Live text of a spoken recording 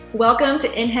Welcome to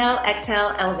Inhale,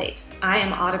 Exhale, Elevate. I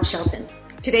am Autumn Shelton.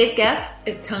 Today's guest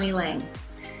is Tony Lange.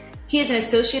 He is an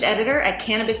associate editor at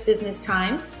Cannabis Business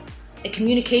Times, a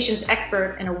communications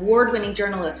expert and award-winning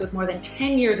journalist with more than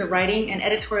 10 years of writing and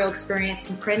editorial experience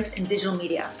in print and digital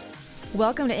media.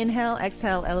 Welcome to Inhale,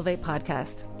 Exhale, Elevate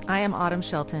podcast. I am Autumn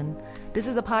Shelton. This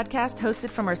is a podcast hosted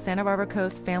from our Santa Barbara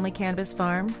Coast family cannabis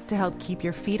farm to help keep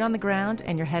your feet on the ground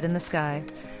and your head in the sky.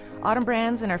 Autumn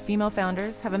Brands and our female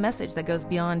founders have a message that goes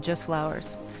beyond just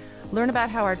flowers. Learn about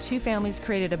how our two families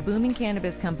created a booming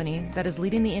cannabis company that is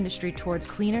leading the industry towards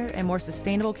cleaner and more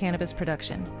sustainable cannabis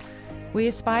production. We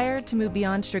aspire to move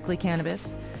beyond strictly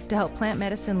cannabis to help plant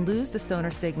medicine lose the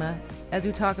stoner stigma as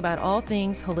we talk about all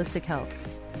things holistic health.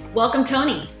 Welcome,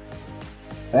 Tony.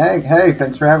 Hey,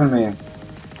 thanks for having me.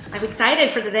 I'm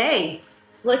excited for today.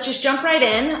 Let's just jump right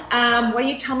in. Why don't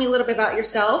you tell me a little bit about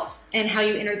yourself and how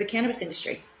you entered the cannabis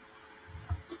industry?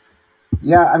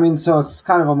 Yeah, so it's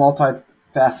kind of a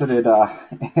multifaceted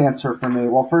answer for me.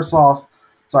 Well, first of all,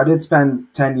 so I did spend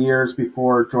 10 years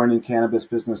before joining Cannabis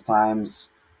Business Times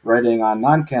writing on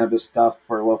non-cannabis stuff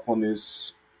for a local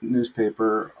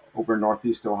newspaper over in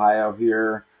Northeast Ohio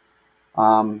here.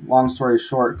 Long story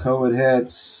short, COVID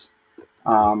hits.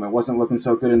 It wasn't looking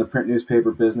so good in the print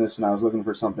newspaper business, and I was looking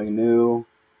for something new.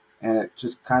 And it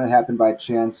just kind of happened by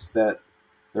chance that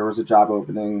there was a job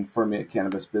opening for me at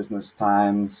Cannabis Business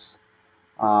Times.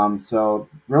 So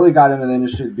really got into the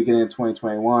industry at the beginning of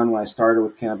 2021 when I started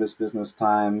with Cannabis Business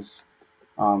Times.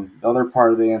 The other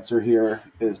part of the answer here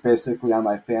is basically on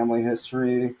my family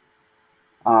history.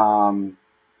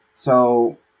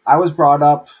 So I was brought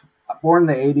up, born in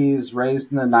the 80s,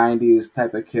 raised in the 90s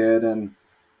type of kid. And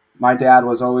my dad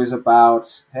was always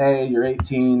about, hey, you're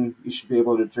 18, you should be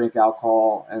able to drink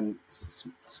alcohol and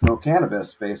smoke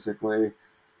cannabis, basically.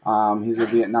 He's a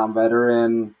Vietnam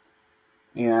veteran,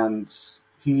 and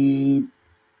he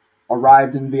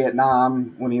arrived in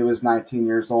Vietnam when he was 19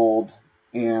 years old,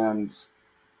 and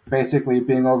basically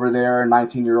being over there,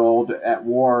 19-year-old at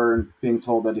war, and being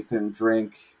told that he couldn't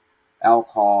drink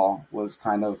alcohol was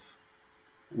kind of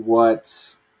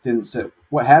what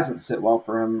hasn't sit well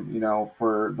for him,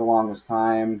 for the longest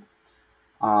time.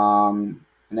 And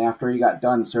after he got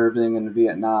done serving in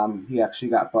Vietnam, he actually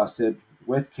got busted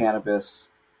with cannabis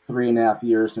 3.5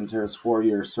 years into his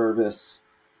 4-year service.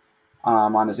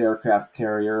 On his aircraft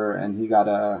carrier, and he got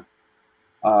a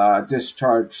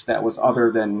discharge that was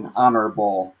other than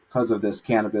honorable because of this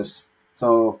cannabis.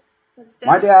 So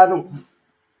my dad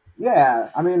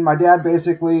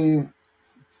basically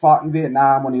fought in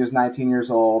Vietnam when he was 19 years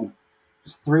old.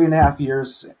 Just 3.5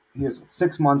 years. He was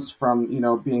 6 months from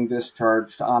being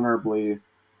discharged honorably,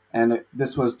 and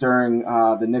this was during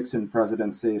the Nixon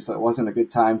presidency, so it wasn't a good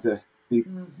time to be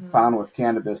found with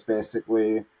cannabis,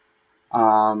 basically.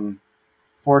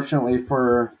 Fortunately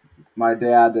for my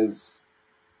dad, is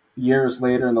years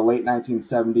later in the late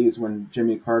 1970s when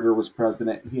Jimmy Carter was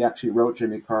president, he actually wrote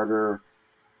Jimmy Carter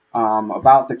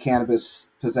about the cannabis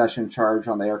possession charge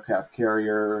on the aircraft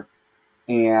carrier,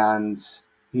 and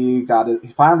he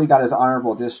finally got his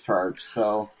honorable discharge.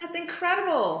 So that's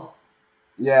incredible.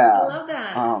 Yeah. I love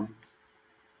that.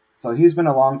 So he's been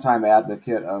a longtime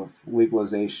advocate of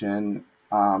legalization.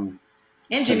 And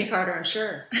Jimmy Carter, I'm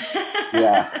sure.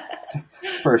 Yeah,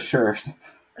 for sure.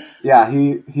 Yeah,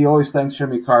 he always thanks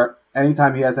Jimmy Carter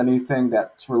anytime he has anything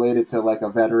that's related to like a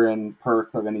veteran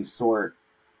perk of any sort,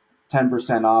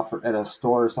 10% off at a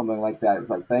store or something like that. It's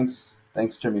like thanks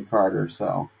Jimmy Carter.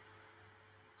 So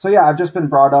yeah, I've just been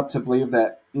brought up to believe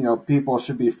that people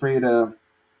should be free to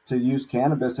use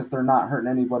cannabis if they're not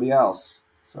hurting anybody else.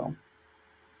 So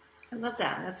I love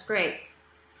that. That's great.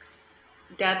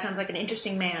 Dad sounds like an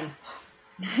interesting man.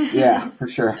 Yeah, for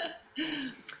sure.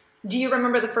 Do you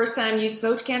remember the first time you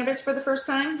smoked cannabis for the first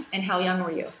time, and how young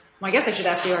were you? Well, I guess I should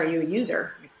ask you, are you a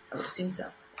user? I would assume so.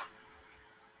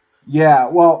 Yeah,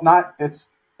 well, that's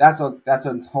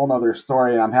a whole nother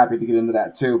story, and I'm happy to get into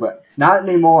that too, but not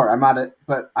anymore.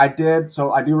 But I did.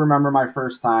 So I do remember my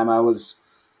first time. I was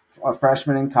a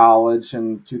freshman in college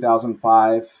in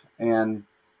 2005, and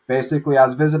basically I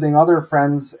was visiting other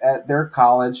friends at their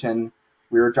college, and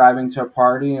we were driving to a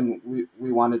party, and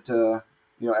we wanted to,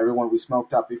 we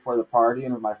smoked up before the party,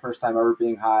 and it was my first time ever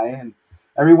being high, and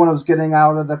everyone was getting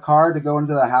out of the car to go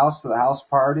into the house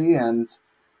party, and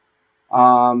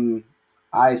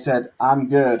I said, I'm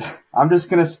good. I'm just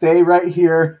going to stay right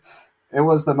here. It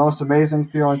was the most amazing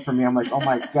feeling for me. I'm like, oh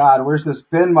my God, where's this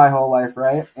been my whole life,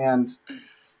 right? And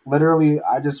literally,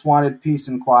 I just wanted peace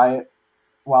and quiet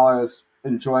while I was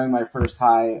enjoying my first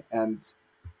high, and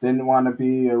didn't want to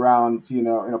be around, in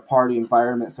a party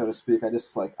environment, so to speak. I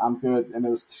just I'm good. And it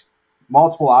was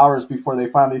multiple hours before they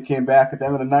finally came back at the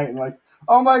end of the night and like,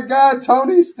 oh my God,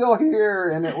 Tony's still here.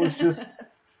 And it was just,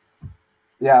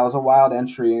 yeah, it was a wild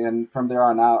entry. And from there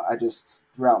on out, I just,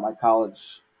 throughout my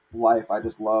college life, I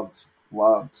just loved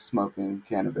smoking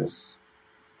cannabis.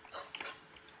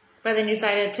 But then you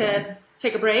decided to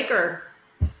take a break, or?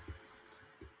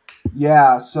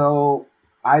 Yeah, so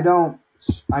other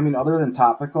than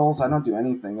topicals, I don't do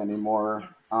anything anymore.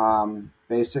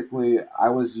 Basically, I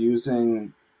was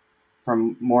using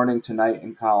from morning to night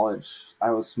in college.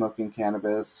 I was smoking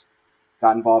cannabis,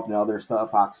 got involved in other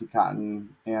stuff, Oxycontin,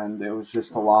 and it was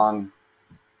just a long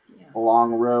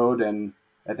road. And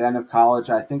at the end of college,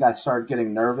 I think I started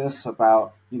getting nervous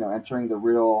about, entering I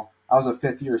was a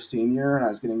fifth year senior, and I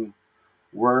was getting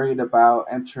worried about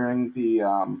entering the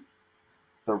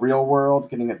real world,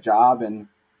 getting a job and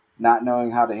not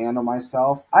knowing how to handle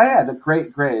myself. I had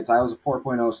great grades. I was a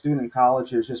 4.0 student in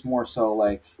college. It was just more so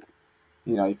like,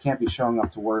 you can't be showing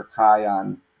up to work high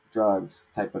on drugs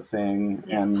type of thing.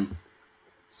 Yeah. And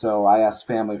so I asked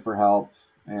family for help,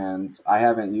 and I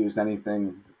haven't used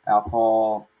anything,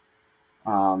 alcohol,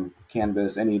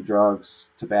 cannabis, any drugs,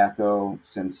 tobacco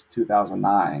since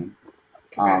 2009.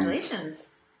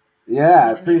 Congratulations. Yeah,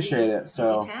 I appreciate it.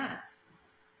 So easy task.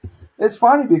 It's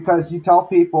funny because you tell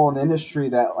people in the industry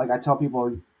that, like, I tell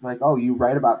people, like, oh, you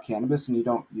write about cannabis and you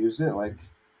don't use it. Like,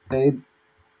 they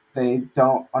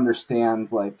don't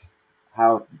understand, like,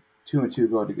 how 2 and 2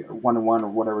 go together, 1 and 1 or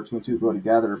whatever, 2 and 2 go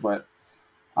together. But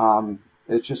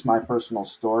it's just my personal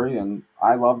story, and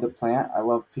I love the plant. I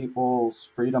love people's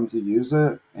freedom to use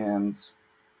it and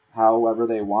however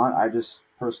they want. I just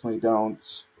personally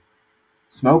don't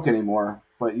smoke anymore.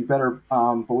 But you better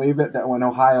believe it that when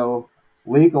Ohio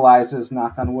legalizes,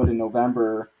 knock on wood, in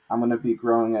November, I'm going to be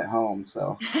growing at home.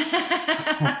 So,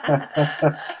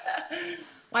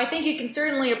 well, I think you can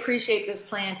certainly appreciate this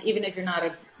plant, even if you're not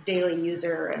a daily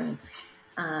user. And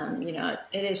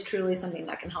it is truly something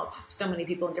that can help so many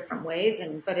people in different ways.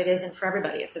 But it isn't for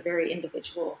everybody. It's a very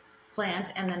individual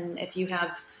plant. And then if you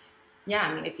have,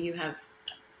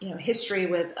 history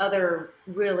with other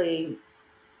really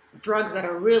drugs that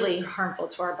are really harmful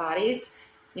to our bodies,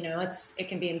 it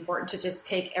can be important to just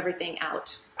take everything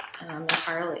out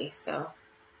entirely. So,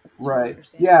 right.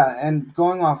 Yeah. And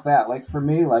going off that, like for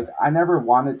me, like I never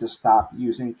wanted to stop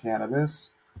using cannabis.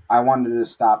 I wanted to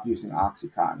stop using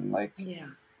Oxycontin. Like,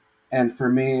 yeah. And for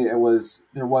me,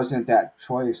 there wasn't that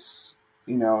choice,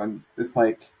 and it's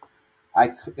like,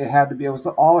 it was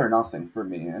the all or nothing for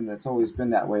me. And it's always been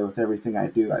that way with everything I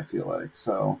do, I feel like.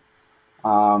 So,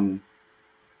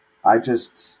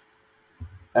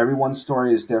 everyone's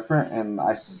story is different, and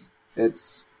that's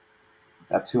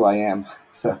who I am.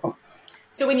 So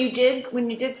when you did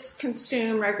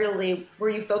consume regularly, were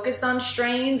you focused on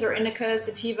strains or indicas,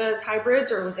 sativas,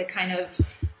 hybrids, or was it kind of,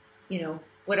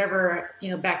 whatever,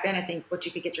 back then I think what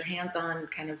you could get your hands on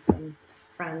kind of from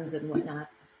friends and whatnot?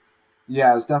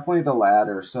 Yeah, it was definitely the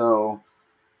latter. So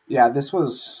yeah, this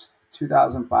was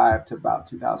 2005 to about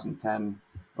 2010,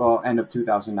 well, end of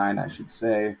 2009, I should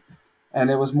say. And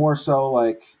it was more so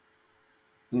like,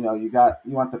 you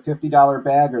want the $50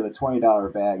 bag or the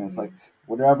 $20 bag. And it's like,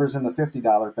 whatever's in the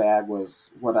 $50 bag was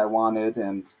what I wanted.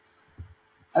 And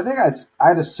I think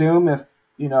I'd assume if,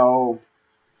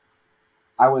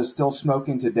 I was still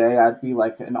smoking today, I'd be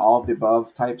like an all of the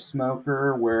above type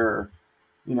smoker where,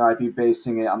 I'd be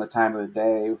basing it on the time of the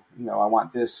day. I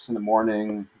want this in the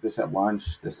morning, this at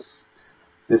lunch, this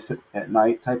at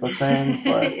night type of thing.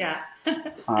 But yeah.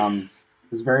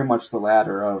 It's very much the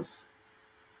latter of,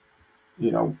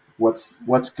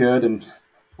 what's good and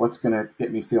what's going to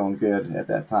get me feeling good at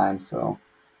that time. So,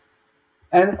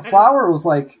 and flower was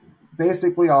like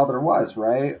basically all there was,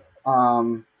 right?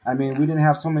 We didn't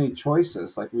have so many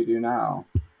choices like we do now.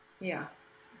 Yeah.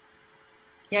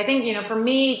 Yeah, I think, for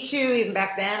me too, even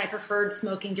back then, I preferred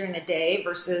smoking during the day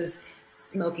versus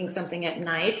smoking something at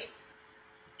night.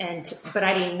 But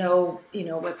I didn't know,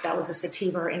 what that was, a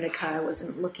sativa or indica. I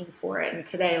wasn't looking for it. And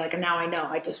today, now I know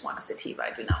I just want a sativa.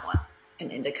 I do not want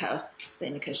an indica. The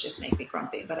indicas just make me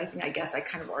grumpy. But I guess I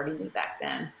kind of already knew back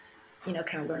then,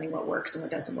 kind of learning what works and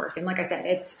what doesn't work. And like I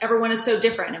said, everyone is so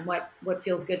different and what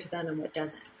feels good to them and what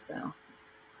doesn't. So.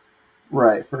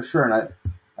 Right, for sure. And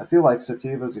I feel like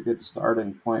sativa is a good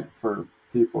starting point for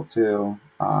people too.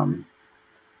 You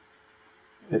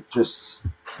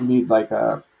need like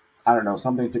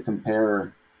something to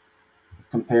compare.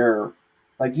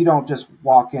 Like you don't just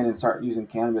walk in and start using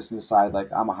cannabis and decide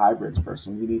like I'm a hybrids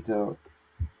person. You need to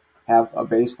have a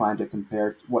baseline to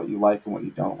compare what you like and what you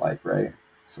don't like, right?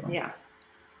 So yeah.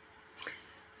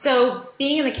 So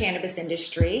being in the cannabis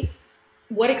industry,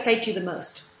 what excites you the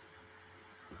most?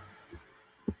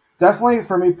 Definitely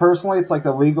for me personally, it's like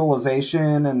the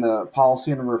legalization and the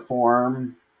policy and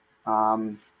reform.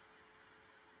 Um,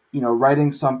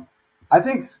 Writing some, I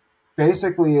think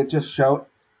basically it just showed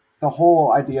the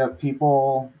whole idea of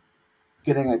people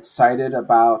getting excited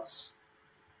about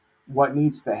what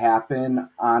needs to happen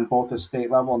on both the state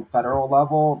level and federal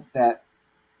level. That,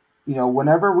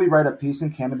 whenever we write a piece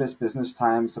in Cannabis Business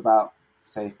Times about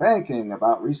safe banking,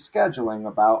 about rescheduling,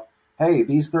 about, hey,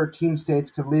 these 13 states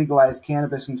could legalize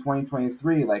cannabis in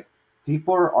 2023, like,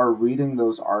 people are reading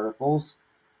those articles,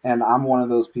 and I'm one of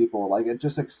those people. Like, it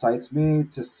just excites me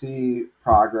to see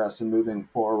progress and moving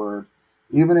forward,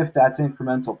 even if that's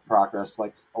incremental progress.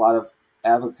 Like, a lot of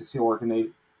advocacy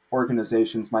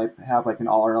organizations might have like an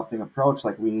all or nothing approach,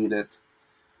 like, we need it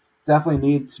definitely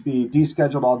need to be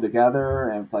descheduled altogether.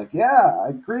 And it's like, yeah, I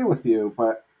agree with you,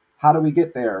 but how do we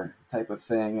get there type of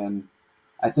thing? And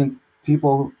I think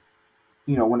people,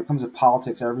 when it comes to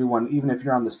politics, everyone, even if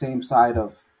you're on the same side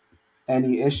of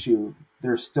any issue,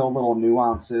 there's still little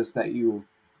nuances that you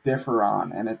differ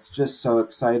on. And it's just so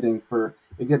exciting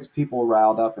it gets people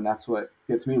riled up, and that's what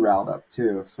gets me riled up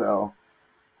too. So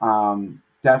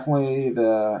definitely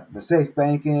the safe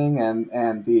banking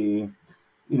and the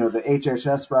the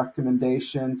HHS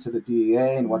recommendation to the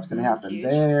DEA and what's going to happen Huge.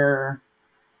 there.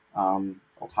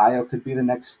 Ohio could be the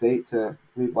next state to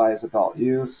legalize adult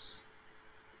use.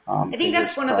 I think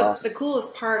that's one of the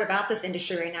coolest part about this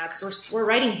industry right now, because we're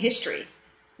writing history,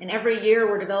 and every year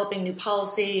we're developing new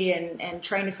policy and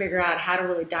trying to figure out how to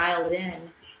really dial it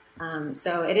in.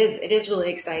 So it is really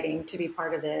exciting to be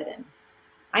part of it. And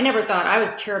I never thought, I was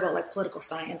terrible at like political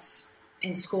science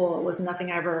in school. It was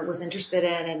nothing I ever was interested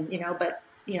in, and but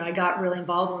I got really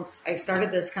involved once I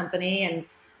started this company, and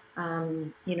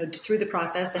through the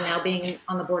process, and now being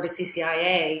on the board of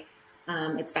CCIA,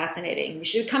 it's fascinating. You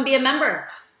should come be a member.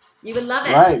 You would love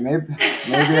it. Right? Maybe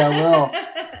I will.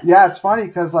 Yeah, it's funny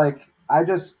because like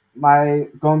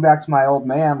going back to my old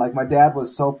man, like my dad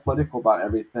was so political about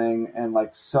everything and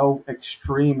like so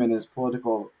extreme in his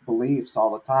political beliefs all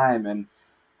the time. And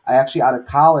I actually out of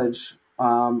college,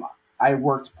 I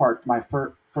worked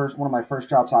one of my first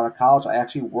jobs out of college. I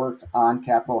actually worked on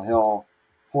Capitol Hill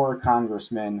for a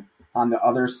congressman on the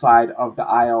other side of the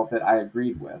aisle that I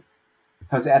agreed with.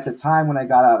 Because at the time when I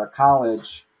got out of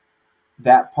college,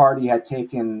 that party had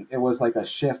it was like a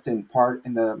shift in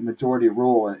the majority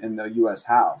rule in the U.S.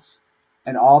 House.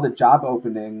 And all the job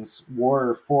openings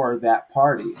were for that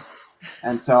party.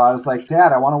 And so I was like,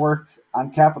 Dad, I want to work on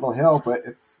Capitol Hill, but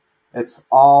it's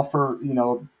all for,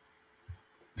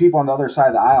 people on the other side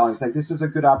of the aisle. And he's like, this is a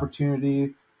good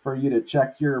opportunity for you to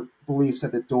check your beliefs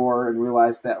at the door and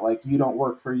realize that like you don't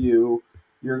work for you.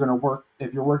 You're going to work,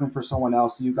 if you're working for someone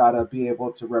else, you got to be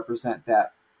able to represent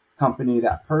that company,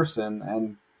 that person.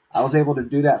 And I was able to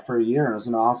do that for a year. And it was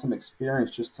an awesome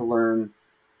experience just to learn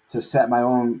to set my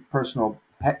own personal,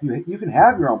 you can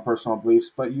have your own personal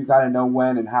beliefs, but you got to know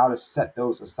when and how to set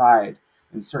those aside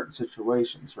in certain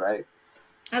situations, right?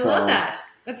 I love that.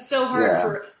 That's so hard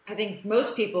for, I think,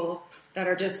 most people that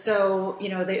are just so,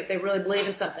 if they really believe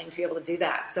in something, to be able to do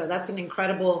that. So that's an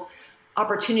incredible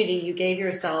opportunity you gave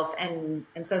yourself, and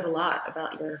says a lot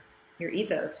about your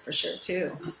ethos for sure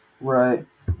too. Right.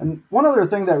 And one other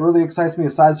thing that really excites me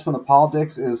aside from the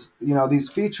politics is, these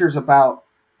features about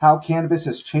how cannabis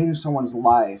has changed someone's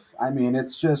life. I mean,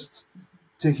 it's just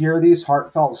to hear these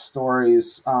heartfelt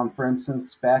stories. For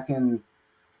instance, back in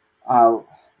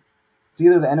it's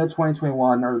either the end of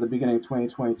 2021 or the beginning of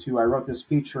 2022, I wrote this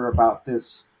feature about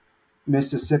this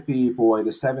Mississippi boy,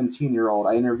 the 17-year-old.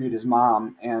 I interviewed his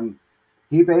mom, and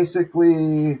he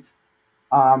basically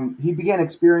he began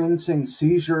experiencing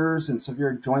seizures and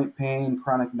severe joint pain,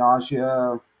 chronic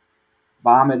nausea,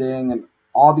 vomiting, and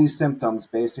all these symptoms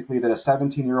basically that a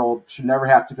 17-year-old should never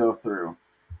have to go through.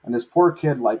 And this poor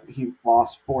kid, like, he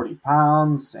lost 40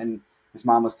 pounds, and his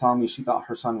mom was telling me she thought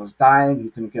her son was dying. He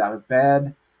couldn't get out of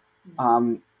bed.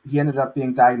 He ended up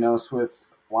being diagnosed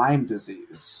with Lyme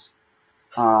disease.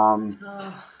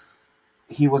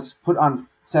 He was put on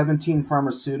 17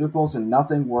 pharmaceuticals and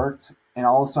nothing worked. And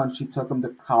all of a sudden she took him to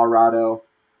Colorado,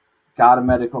 got a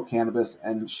medical cannabis,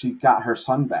 and she got her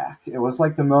son back. It was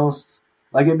like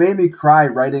it made me cry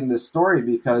writing this story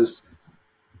because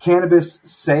cannabis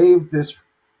saved this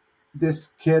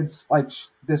kid's, like,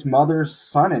 this mother's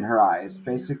son in her eyes.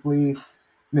 Basically,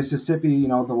 Mississippi,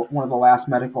 one of the last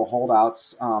medical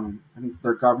holdouts, I think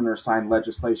their governor signed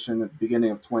legislation at the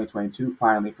beginning of 2022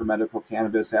 finally for medical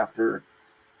cannabis after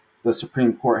the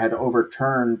Supreme Court had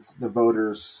overturned the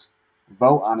voters'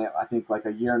 vote on it, I think like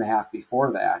a year and a half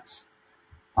before that.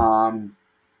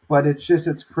 But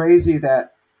it's crazy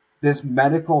that this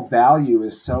medical value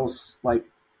is so like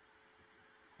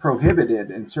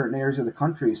prohibited in certain areas of the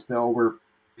country still, where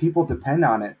people depend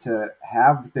on it to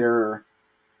have their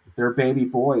baby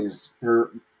boys,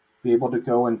 be able to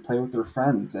go and play with their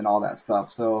friends and all that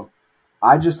stuff. So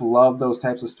I just love those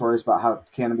types of stories about how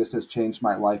cannabis has changed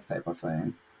my life, type of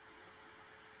thing.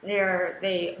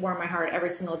 They warm my heart every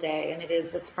single day, and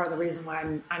it's part of the reason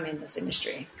why I'm in this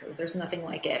industry, because there's nothing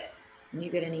like it. When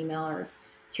you get an email or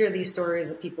hear these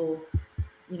stories of people,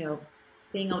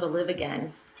 being able to live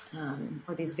again,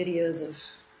 or these videos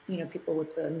of people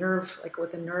with the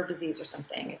nerve disease or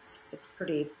something, it's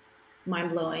pretty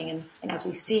mind blowing. And as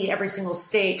we see every single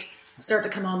state start to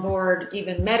come on board,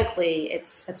 even medically,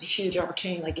 it's a huge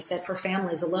opportunity, like you said, for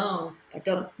families alone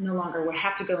that no longer would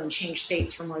have to go and change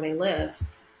states from where they live.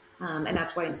 And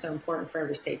that's why it's so important for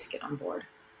every state to get on board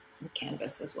with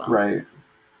cannabis as well. Right.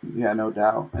 Yeah, no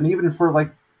doubt. And even for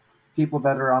like people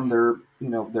that are on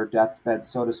their deathbed,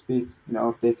 so to speak,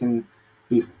 if they can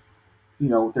be,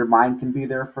 their mind can be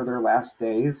there for their last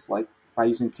days, like by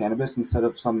using cannabis instead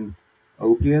of some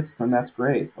opiates, then that's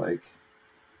great. Like,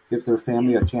 gives their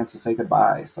family a chance to say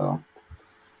goodbye. So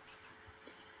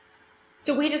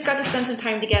we just got to spend some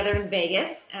time together in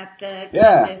Vegas at the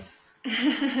Cannabis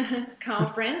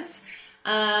conference.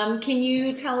 Can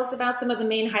you tell us about some of the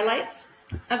main highlights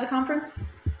of the conference?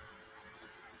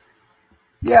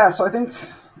 Yeah, so I think,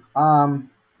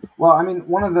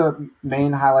 one of the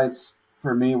main highlights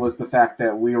for me was the fact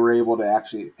that we were able to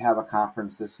actually have a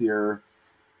conference this year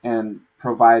and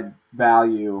provide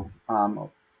value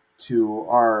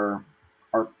to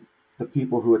the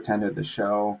people who attended the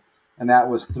show. And that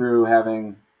was through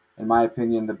having, in my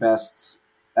opinion, the best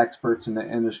experts in the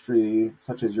industry,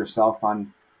 such as yourself,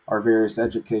 on our various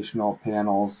educational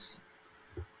panels.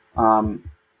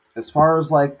 As far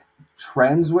as like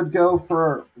trends would go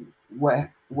for what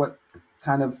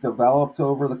kind of developed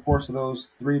over the course of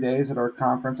those 3 days at our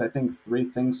conference, I think 3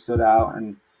 things stood out.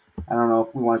 And I don't know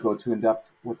if we want to go too in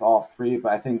depth with all 3,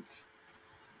 but I think,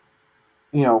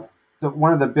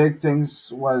 one of the big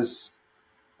things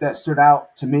that stood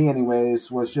out to me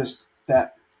anyways, was just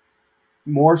that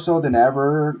more so than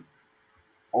ever,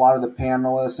 a lot of the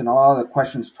panelists and a lot of the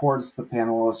questions towards the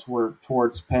panelists were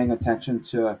towards paying attention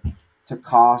to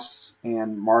costs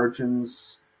and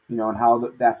margins, and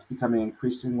how that's becoming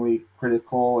increasingly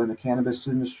critical in the cannabis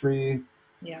industry.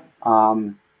 Yeah.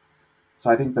 So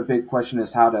I think the big question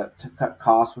is how to cut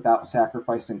costs without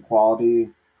sacrificing quality,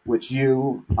 which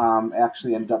you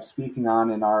actually ended up speaking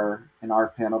on in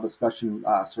our panel discussion,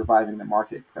 surviving the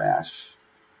market crash.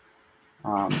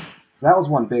 So that was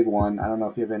one big one. I don't know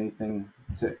if you have anything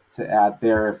to add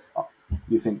there, if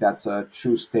you think that's a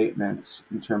true statement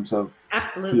in terms of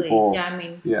absolutely people.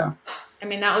 Yeah, I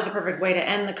mean that was a perfect way to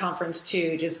end the conference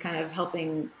too, just kind of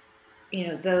helping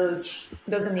those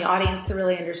in the audience to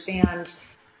really understand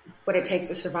what it takes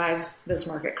to survive this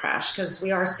market crash, because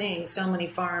we are seeing so many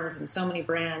farms and so many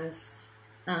brands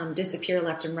disappear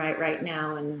left and right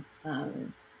now. And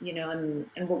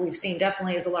and what we've seen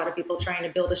definitely is a lot of people trying to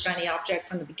build a shiny object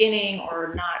from the beginning,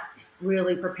 or not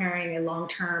really preparing a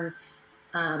long-term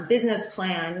business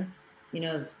plan.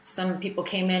 Some people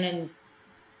came in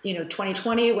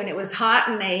 2020 when it was hot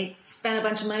and they spent a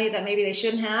bunch of money that maybe they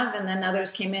shouldn't have. And then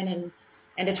others came in and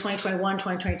into 2021,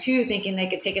 2022, thinking they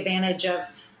could take advantage of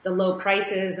the low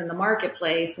prices in the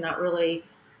marketplace, not really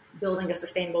building a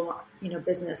sustainable,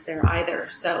 business there either.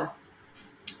 So,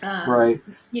 right.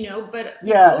 But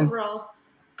yeah, overall,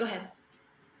 go ahead.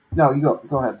 No, you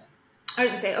go ahead. I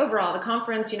was just say overall, the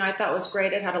conference, I thought was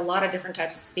great. It had a lot of different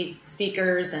types of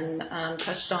speakers, and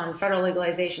touched on federal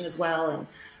legalization as well,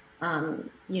 and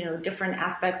different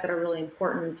aspects that are really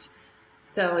important.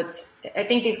 So I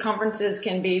think these conferences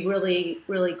can be really,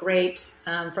 really great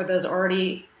for those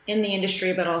already in the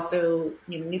industry, but also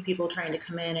new people trying to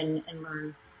come in and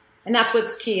learn. And that's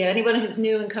what's key. Anyone who's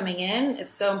new and coming in,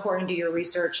 it's so important to do your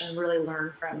research and really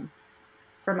learn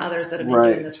from others that have been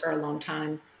doing this for a long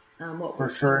time. For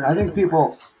sure. I think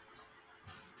people,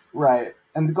 right.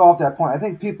 And to go off that point, I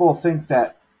think people think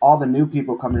that all the new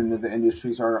people coming into the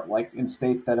industries are like in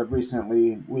states that have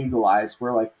recently legalized.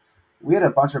 We had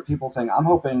a bunch of people saying, I'm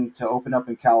hoping to open up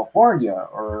in California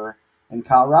or in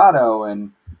Colorado.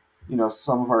 And,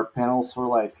 some of our panels were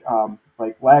like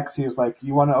Lex, he was like,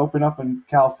 you want to open up in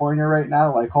California right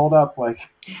now? Like, hold up.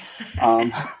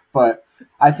 But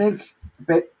I think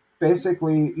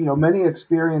basically, many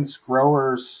experienced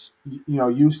growers,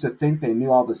 used to think they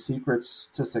knew all the secrets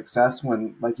to success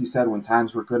when, like you said, when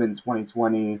times were good in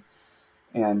 2020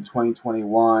 and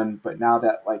 2021. But now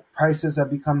that prices have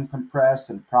become compressed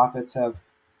and profits have,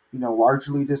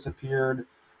 largely disappeared,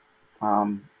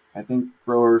 I think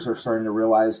growers are starting to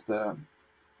realize the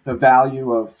the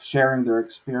value of sharing their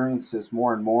experiences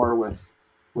more and more with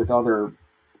other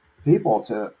people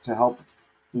to help,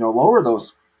 lower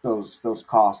those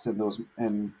costs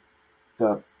and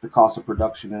the cost of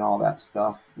production and all that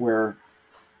stuff, where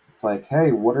it's like,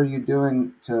 hey, what are you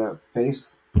doing to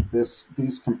face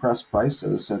these compressed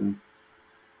prices? And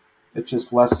it's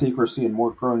just less secrecy and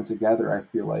more growing together, I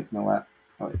feel like,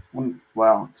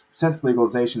 since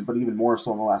legalization, but even more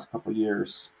so in the last couple of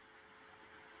years.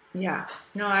 Yeah,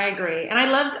 no, I agree. And I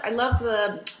loved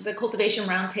the cultivation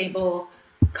roundtable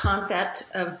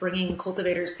concept of bringing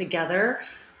cultivators together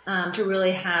to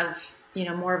really have,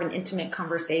 more of an intimate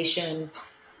conversation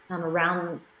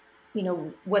around,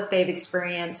 what they've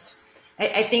experienced.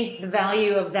 I think the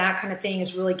value of that kind of thing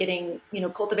is really getting,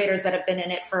 cultivators that have been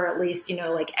in it for at least,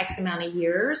 like X amount of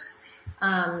years.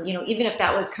 Even if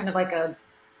that was kind of like an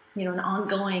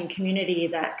ongoing community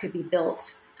that could be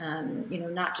built,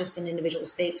 not just in individual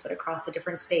states, but across the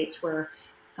different states where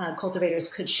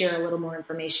cultivators could share a little more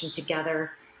information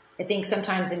together. I think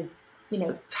sometimes in,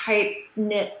 tight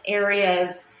knit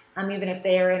areas, even if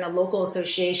they are in a local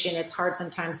association, it's hard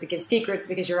sometimes to give secrets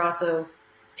because you're also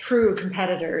true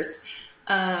competitors.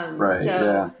 Right. So,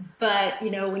 yeah. but,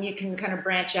 when you can kind of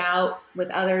branch out with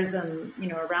others,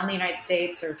 around the United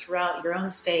States or throughout your own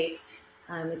state,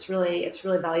 it's really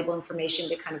valuable information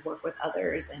to kind of work with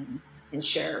others and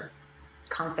share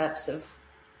concepts of,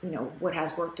 what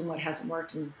has worked and what hasn't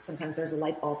worked. And sometimes there's a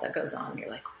light bulb that goes on and you're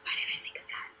like, why didn't I think of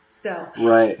that? So,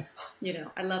 right.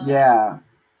 I love that. Yeah.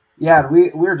 Yeah.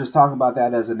 We were just talking about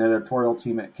that as an editorial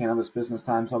team at Cannabis Business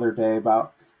Times the other day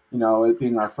about, it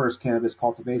being our first cannabis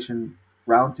cultivation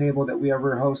roundtable that we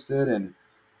ever hosted. And,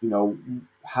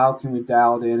 how can we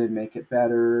dial it in and make it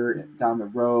better down the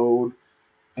road?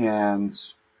 And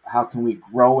how can we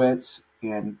grow it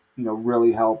and,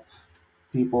 really help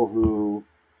people who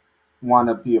want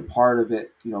to be a part of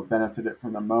it, benefit it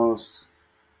from the most.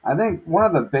 I think one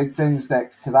of the big things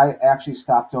because I actually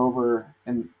stopped over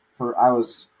I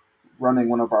was running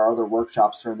one of our other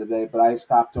workshops during the day, but I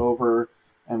stopped over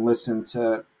and listened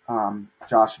to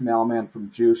Josh Mailman from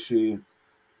Juicy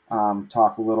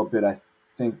talk a little bit, I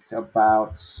think,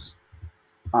 about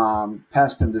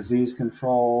pest and disease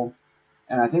control.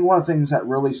 And I think one of the things that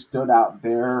really stood out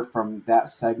there from that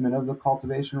segment of the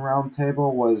cultivation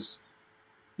roundtable was,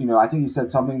 I think he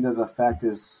said something to the effect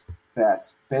is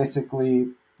that basically,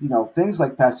 things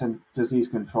like pest and disease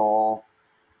control,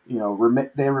 it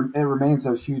remains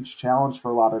a huge challenge for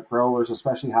a lot of growers,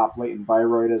 especially hop latent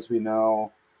viroid, as we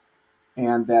know,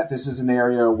 and that this is an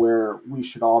area where we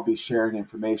should all be sharing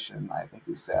information. I think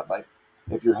he said, like,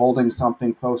 if you're holding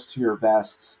something close to your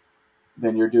vest,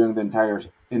 then you're doing the entire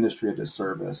industry a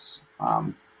disservice.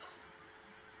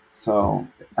 So,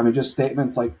 just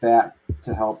statements like that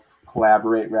to help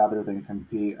collaborate rather than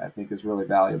compete, I think, is really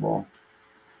valuable.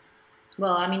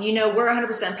 Well, we're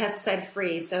 100% pesticide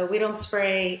free, so we don't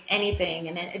spray anything.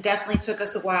 And it definitely took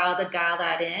us a while to dial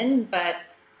that in. But,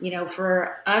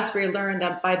 for us, we learned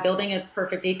that by building a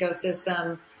perfect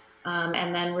ecosystem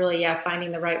and then really,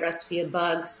 finding the right recipe of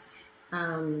bugs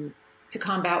to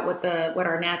combat what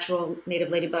our natural native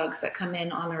ladybugs that come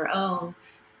in on their own,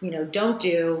 don't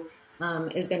do,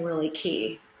 has been really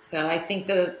key. So I think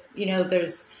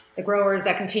there's the growers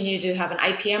that continue to have an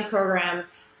IPM program.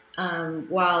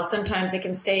 While sometimes it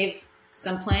can save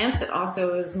some plants, it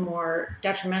also is more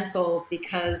detrimental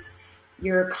because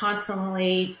you're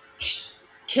constantly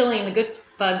killing the good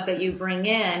bugs that you bring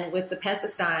in with the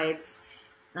pesticides.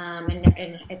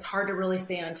 And it's hard to really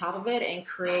stay on top of it and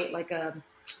create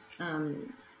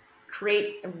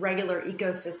create a regular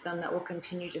ecosystem that will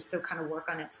continue just to kind of work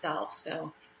on itself.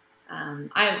 So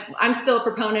I'm still a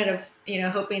proponent of,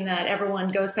 hoping that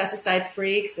everyone goes pesticide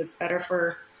free because it's better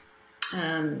for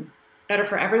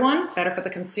everyone, better for the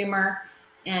consumer.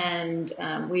 And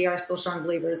we are still strong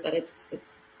believers that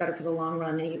it's better for the long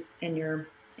run in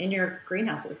your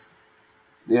greenhouses.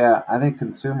 Yeah, I think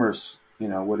consumers,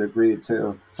 would agree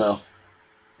too. So,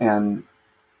 and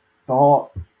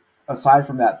aside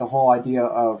from that, the whole idea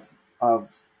of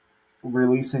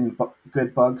releasing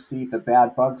good bugs to eat the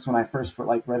bad bugs. When I first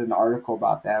read an article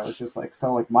about that, it was just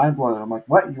so mind blowing. I'm like,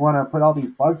 what? You want to put all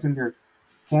these bugs in your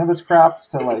cannabis crops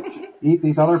to eat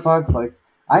these other bugs? I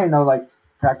didn't know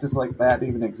practice like that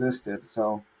even existed.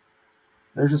 So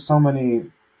there's just so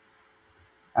many,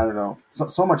 I don't know,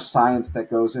 so much science that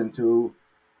goes into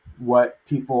what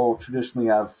people traditionally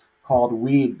have called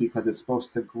weed because it's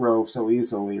supposed to grow so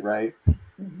easily, right?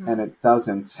 Mm-hmm. And it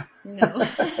doesn't. No.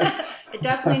 It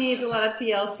definitely needs a lot of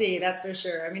TLC, that's for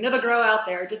sure. It'll grow out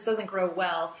there. It just doesn't grow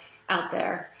well out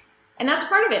there. And that's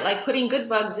part of it. Like putting good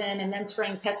bugs in and then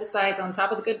spraying pesticides on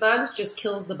top of the good bugs just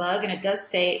kills the bug, and it does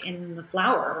stay in the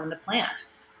flower or in the plant.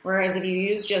 Whereas if you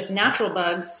use just natural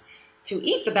bugs to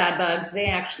eat the bad bugs, they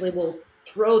actually will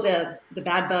throw the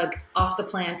bad bug off the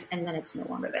plant, and then it's no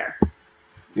longer there.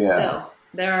 Yeah. So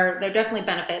there are definitely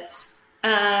benefits.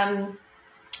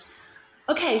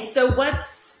 Okay, so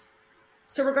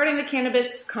regarding the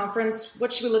cannabis conference,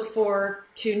 what should we look for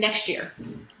to next year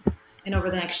and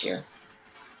over the next year?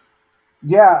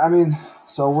 Yeah, I mean,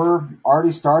 so we're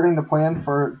already starting to plan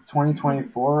for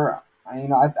 2024.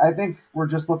 I think we're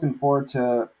just looking forward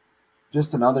to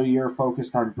just another year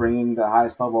focused on bringing the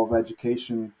highest level of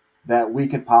education that we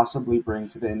could possibly bring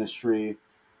to the industry,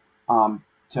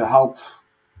 to help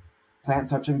plant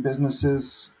touching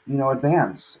businesses,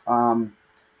 advance.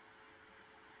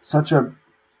 Such a,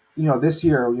 this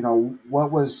year,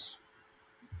 what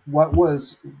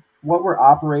were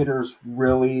operators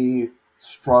really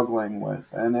struggling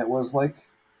with? And it was like,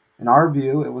 in our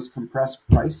view, it was compressed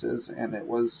prices, and it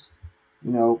was,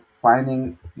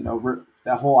 finding,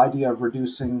 that whole idea of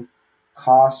reducing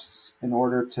costs in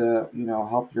order to,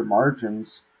 help your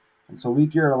margins. And so we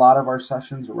geared a lot of our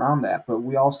sessions around that, but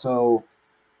we also,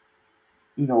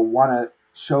 want to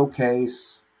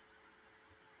showcase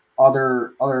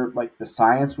other like the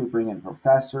science. We bring in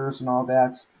professors and all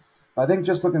that. But I think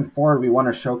just looking forward, we want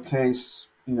to showcase,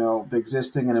 the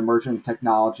existing and emerging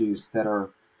technologies that are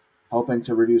helping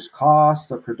to reduce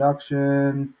costs of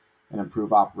production and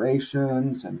improve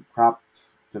operations and crop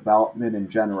development in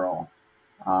general.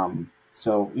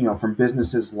 So, from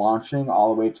businesses launching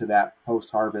all the way to that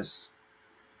post-harvest,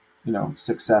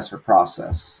 success or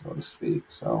process, so to speak.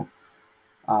 So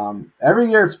every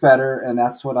year it's better, and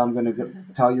that's what I'm going to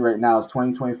tell you right now is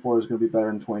 2024 is going to be better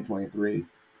than 2023.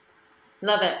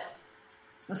 Love it.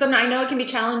 So I know it can be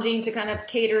challenging to kind of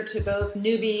cater to both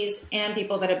newbies and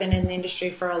people that have been in the industry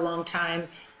for a long time,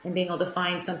 and being able to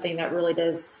find something that really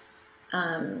does,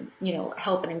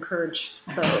 help and encourage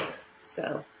both.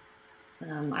 So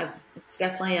it's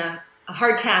definitely a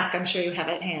hard task. I'm sure you have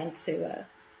at hand to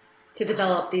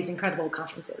develop these incredible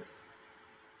conferences.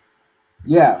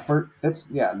 Yeah,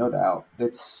 no doubt.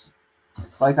 It's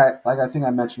like I think I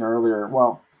mentioned earlier.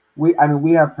 Well, we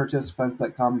have participants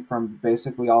that come from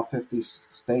basically all 50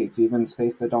 states, even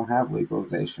states that don't have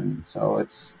legalization. So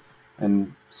it's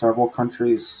in several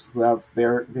countries who have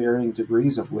varying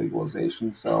degrees of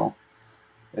legalization. So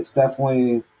it's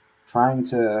definitely trying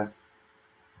to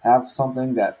have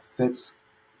something that fits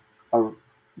a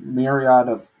myriad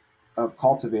of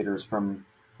cultivators, from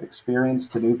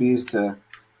experienced to newbies to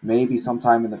maybe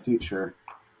sometime in the future.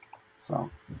 So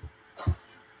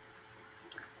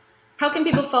how can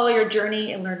people follow your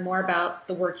journey and learn more about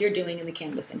the work you're doing in the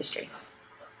cannabis industry?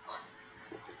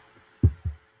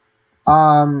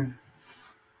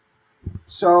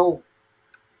 So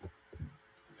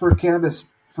for Cannabis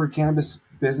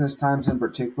Business Times in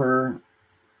particular,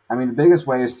 I mean, the biggest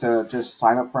way is to just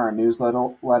sign up for our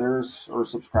newsletters or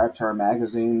subscribe to our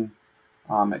magazine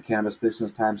at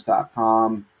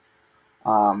cannabisbusinesstimes.com.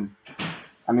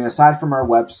 I mean, aside from our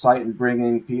website and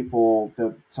bringing people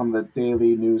some of the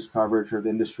daily news coverage or the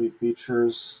industry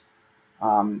features,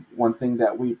 one thing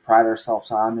that we pride ourselves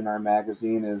on in our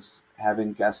magazine is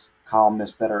having guest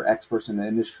columnists that are experts in the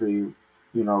industry,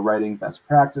 writing best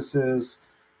practices,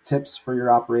 tips for your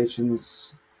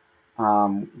operations.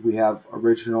 We have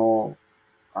original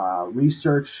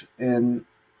research in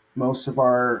most of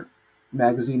our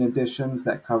magazine editions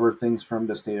that cover things from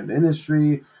the state of the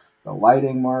industry, the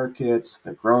lighting markets,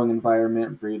 the growing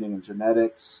environment, breeding and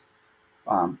genetics,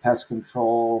 pest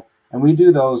control. And we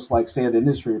do those like state of the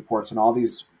industry reports and all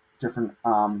these different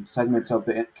segments of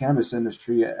the cannabis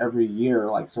industry every year.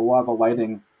 Like, so we'll have a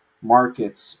lighting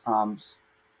markets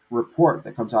report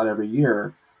that comes out every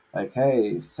year. Like,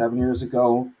 hey, 7 years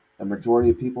ago, the majority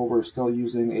of people were still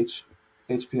using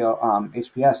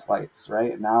HPS lights,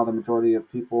 right? And now the majority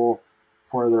of people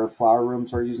for their flower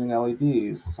rooms are using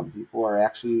LEDs. Some people are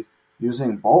actually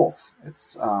using both.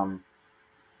 It's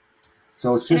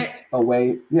so it's just a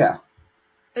way, yeah.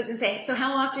 I was going to say, so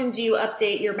how often do you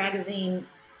update your magazine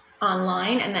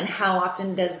online, and then how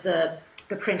often does the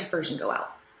print version go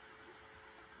out?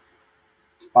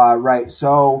 Right.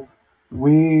 So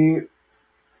we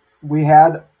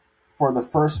had, for the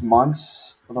first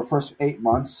 8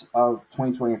 months of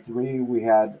 2023, we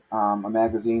had a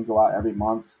magazine go out every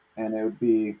month, and it would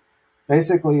be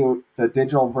basically the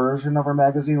digital version of our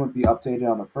magazine would be updated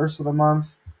on the first of the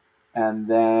month, and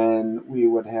then we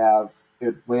would have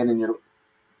it land in your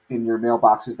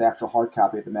mailboxes, the actual hard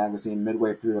copy of the magazine,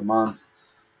 midway through the month.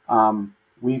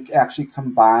 We actually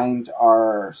combined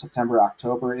our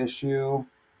September-October issue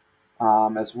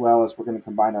as well as we're going to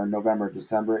combine our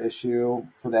November-December issue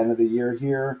for the end of the year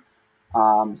here.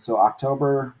 So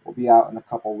October will be out in a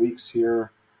couple weeks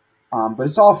here. But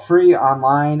it's all free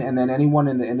online, and then anyone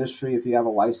in the industry, if you have a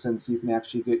license, you can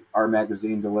actually get our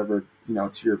magazine delivered,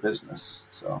 to your business.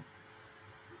 So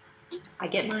I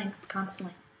get mine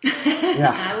constantly.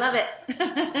 Yeah, I love it.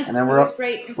 And then It's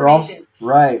great information. we're also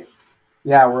right.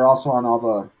 Yeah, we're also on all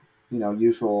the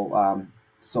usual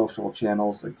social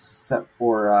channels except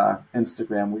for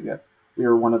Instagram. We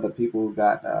were one of the people who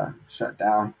got shut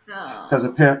down because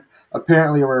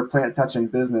apparently we're a plant touching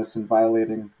business and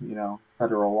violating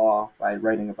federal law by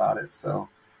writing about it. So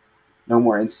no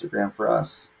more Instagram for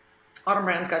us. Autumn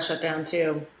Brands got shut down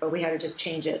too, but we had to just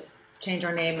change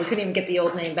our name. We couldn't even get the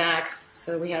old name back,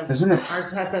 so we have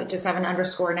ours has to just have an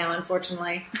underscore now,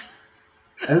 unfortunately.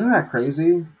 Isn't that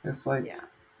crazy? It's like, yeah,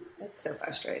 it's so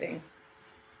frustrating.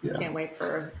 Yeah. Can't wait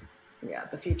for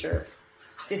the future of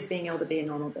just being able to be a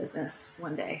normal business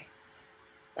one day.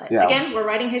 But again, we're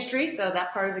writing history, so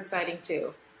that part is exciting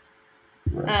too.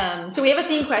 Right. So we have a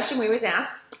theme question we always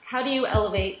ask: how do you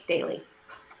elevate daily?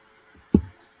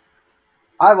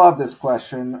 I love this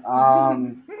question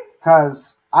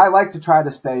because I like to try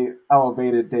to stay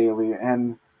elevated daily,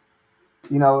 and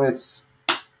it's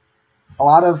a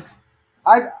lot of.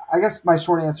 I guess my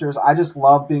short answer is I just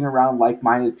love being around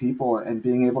like-minded people and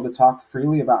being able to talk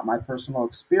freely about my personal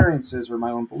experiences or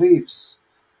my own beliefs,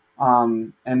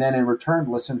 and then in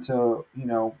return listen to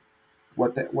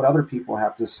what other people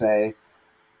have to say.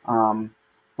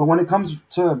 But when it comes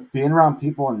to being around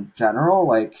people in general,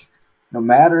 like no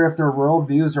matter if their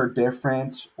worldviews are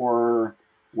different or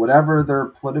whatever their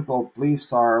political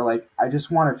beliefs are, like I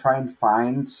just want to try and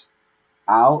find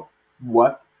out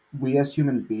what we as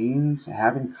human beings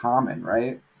have in common,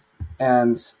 right?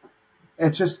 And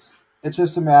it's just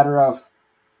a matter of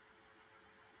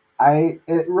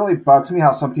it really bugs me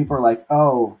how some people are like,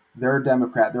 oh, they're a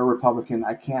Democrat, they're a Republican,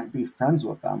 I can't be friends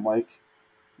with them. Like,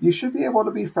 you should be able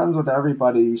to be friends with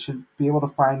everybody. You should be able to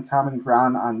find common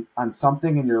ground on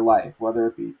something in your life, whether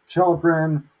it be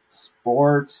children,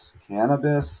 sports,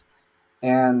 cannabis,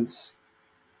 and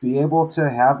be able to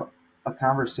have a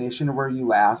conversation where you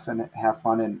laugh and have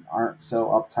fun and aren't so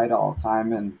uptight all the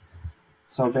time. And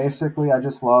so basically I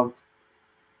just love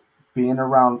being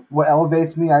around. What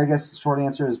elevates me, I guess the short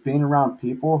answer is being around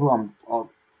people who I'm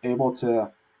able to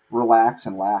relax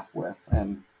and laugh with.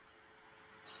 And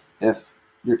if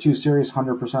you're too serious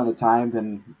 100% of the time,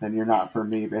 then you're not for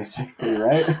me, basically,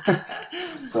 right?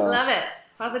 So love it.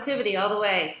 Positivity all the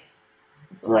way.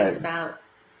 That's what life's about.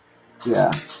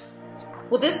 Yeah.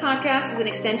 Well, this podcast is an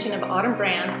extension of Autumn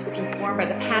Brands, which was formed by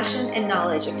the passion and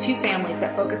knowledge of two families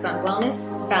that focus on wellness,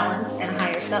 balance, and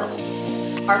higher self.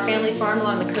 Our family farm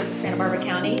along the coast of Santa Barbara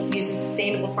County uses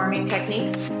sustainable farming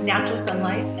techniques, natural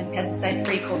sunlight, and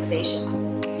pesticide-free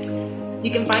cultivation.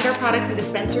 You can find our products in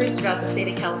dispensaries throughout the state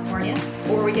of California,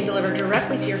 or we can deliver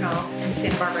directly to your home in the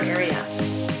Santa Barbara area.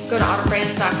 Go to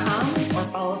autumnbrands.com or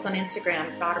follow us on Instagram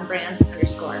at autumnbrands_.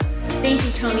 Thank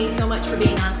you, Tony, so much for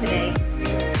being on today.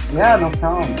 Yeah, no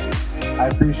problem. I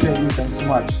appreciate you. Thanks so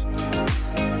much.